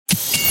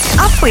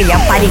Apa yang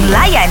paling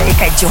layan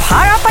dekat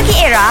JoHaRa Pagi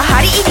ERA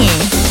hari ini?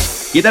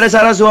 Kita ada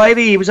Sarah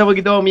Suhairi bersama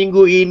kita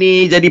minggu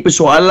ini. Jadi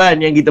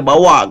persoalan yang kita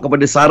bawa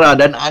kepada Sarah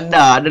dan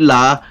anda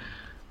adalah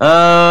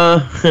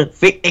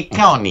fake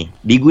account ni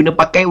diguna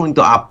pakai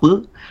untuk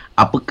apa?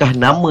 Apakah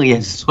nama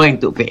yang sesuai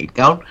untuk fake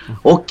account?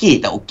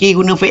 Okey tak okey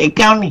guna fake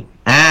account ni?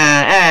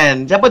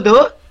 Kan? Siapa tu?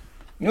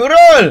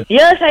 Nurul.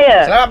 Ya,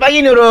 saya. Selamat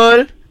pagi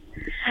Nurul.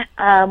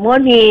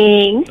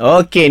 Morning.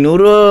 Okey,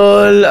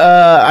 Nurul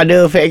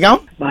ada fake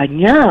account?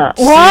 Banyak.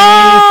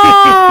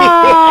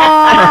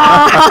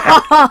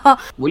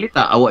 Boleh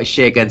tak awak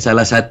sharekan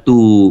salah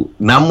satu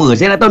nama?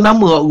 Saya nak tahu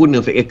nama awak guna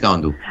fake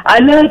account tu.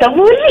 Alah, tak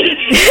boleh.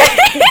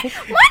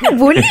 Mana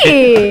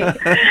boleh?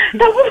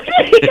 Tak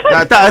boleh.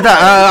 Tak.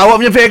 Awak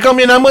punya fake account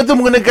punya nama tu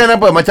menggunakan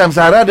apa? Macam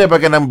Sarah dia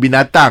pakai nama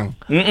binatang.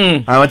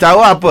 Macam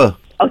awak apa?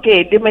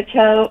 Okey, dia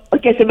macam...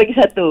 Okey, saya bagi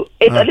satu.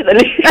 Tak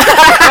boleh.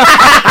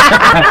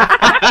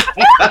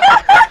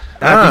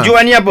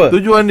 Tujuan ni apa?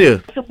 Tujuan dia?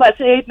 Sebab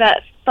saya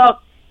nak stalk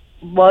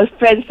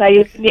boyfriend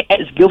saya ni,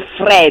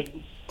 ex-girlfriend.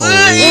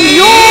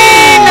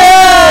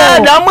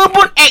 Nama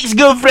pun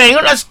ex-girlfriend.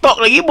 Kau nak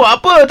stalk lagi buat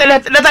apa? Dah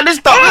tak ada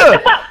stalk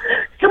ke?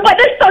 Sebab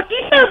dia stalk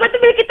kita. Lepas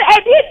tu bila kita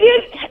add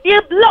dia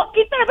block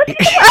kita. Lepas tu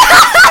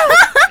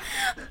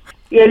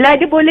yelah,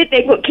 dia boleh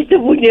tengok kita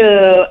punya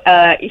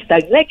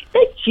Instagram. Kita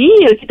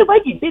chill. Kita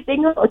bagi dia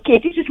tengok, okay,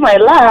 this is my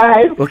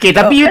life. Okey,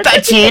 tapi you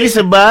tak chill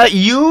sebab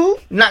you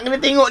nak kena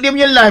tengok dia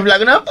punya live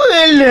pula. Kenapa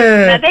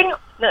lah?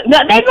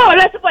 Nak tengok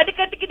lah sebab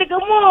dia kata kita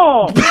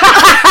gemuk.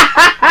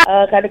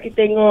 Kalau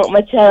kita tengok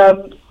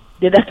macam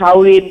dia dah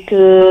kahwin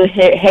ke,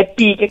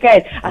 happy ke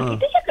kan.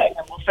 Kita cakap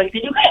dengan boyfriend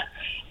kita juga.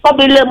 Kau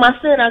bila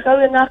masa nak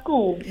kahwin dengan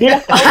aku? Dia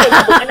dah kahwin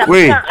dengan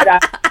anak-anak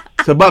dah.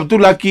 Sebab tu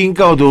laki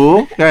kau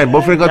tu kan,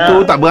 boyfriend kau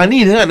tu tak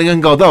berani sangat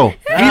dengan kau tau.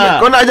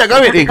 Kau nak ajak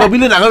kahwin, kau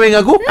bila nak kahwin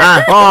dengan aku?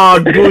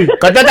 Aduh,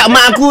 kata tak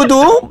mak aku tu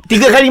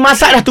 3 kali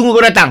masak dah tunggu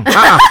kau datang.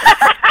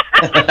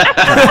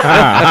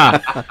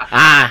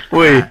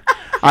 Woi,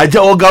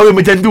 ajak orang kahwin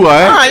macam tu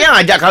Yang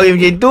ajak kahwin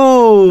macam tu.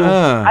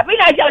 Habis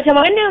nak ajak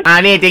macam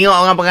mana? Ni tengok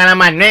orang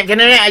pengalaman. Nek, macam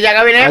mana Nek ajak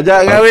kahwin Nek? Ajak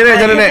kahwin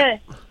macam mana Nek?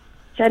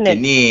 Macam mana?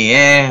 Ni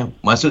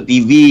masuk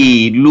TV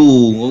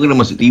dulu. Kau kena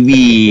masuk TV.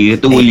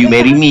 Kata will you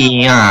marry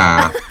me?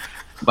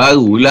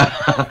 Barulah.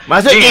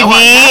 Masuk TV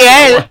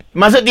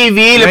Masuk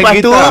TV. Main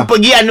Lepas tu gitar.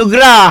 pergi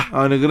anugerah.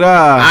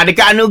 Anugerah.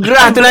 Dekat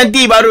anugerah tu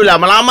nanti barulah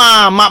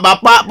lama-lama mak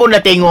bapak pun dah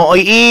tengok.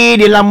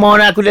 Dia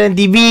lama nak aku dalam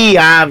TV.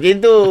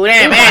 Macam tu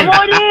kan. Tak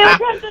boleh.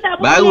 Macam tu tak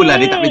boleh. Barulah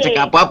dia tak boleh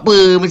cakap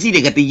apa-apa. Mesti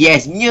dia kata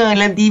yes-nya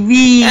dalam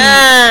TV.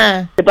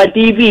 Depan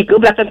TV ke,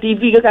 belakang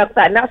TV ke, aku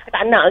tak nak, saya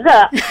tak nak ke?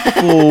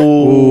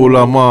 Oh,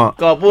 lama.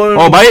 Kau pun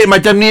Baik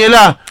macam ni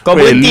lah. kau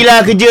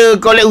berhentilah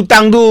kerja collect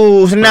hutang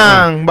tu.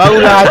 Senang.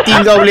 Barulah hati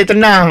kau boleh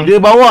tenang.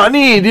 Dia bawa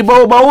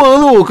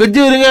tu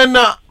kerja dengan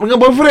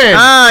boyfriend.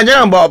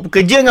 Jangan bawa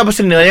kerja dengan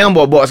personal. Jangan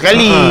bawa-bawa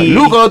sekali.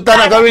 Lu kalau tak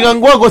nak kahwin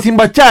dengan gua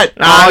simbah cat.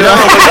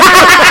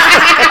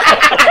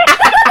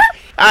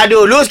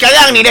 Aduh, lu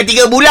sekarang ni dah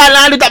 3 bulan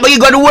lah lu tak bagi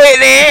gua duit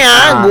ni.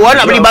 Gua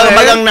nak beli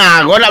barang-barang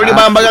gua nak beli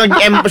barang-barang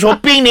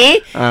shopping ni.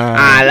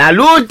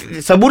 Lalu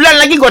sebulan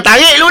lagi gua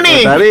tarik lu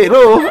ni. Tarik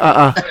lu.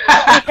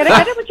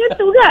 Kadang-kadang macam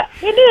tu tak?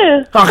 Ada.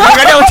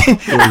 Kadang-kadang macam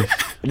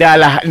dah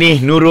lah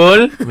ni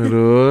Nurul.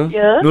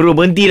 Ya. Nurul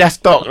berhentilah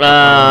stalk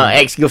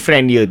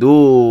ex-girlfriend dia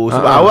tu.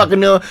 Sebab awak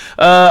kena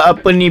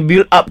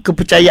build up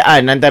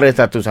kepercayaan antara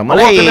satu sama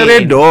Awak lain. kena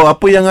redha.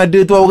 Apa yang ada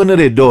tu awak kena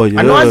redha je.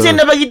 Anwar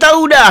Zain dah bagi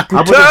tahu dah. Aku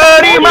Apa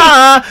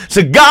terima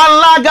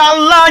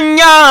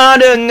segala-galanya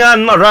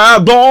dengan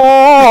redha.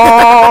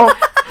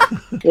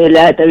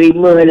 Yelah,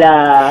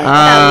 terimalah.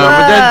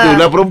 Macam tu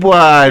lah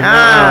perempuan.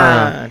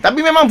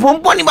 Tapi memang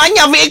perempuan ni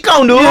banyak fake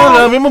account tu.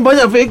 Yalah, memang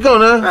banyak fake account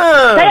lah.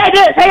 Saya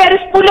ada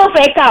 10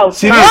 fake account.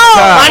 Serius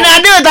tak? Mana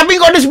ada tapi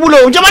kau ada 10.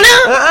 Macam mana?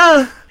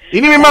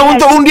 Ini memang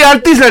untuk undi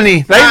artis lah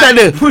ni. Lain tak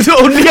ada. Untuk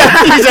undi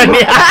artis lah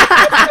ni.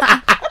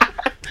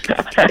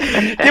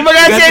 Terima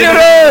kasih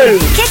Nurul.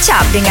 Catch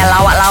up dengan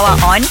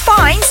lawak-lawak on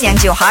points yang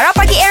JoHaRa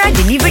Pagi ERA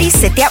delivery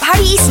setiap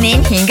hari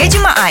Isnin hingga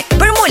Jumaat.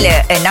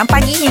 Bermula 6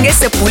 pagi hingga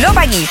 10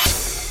 pagi.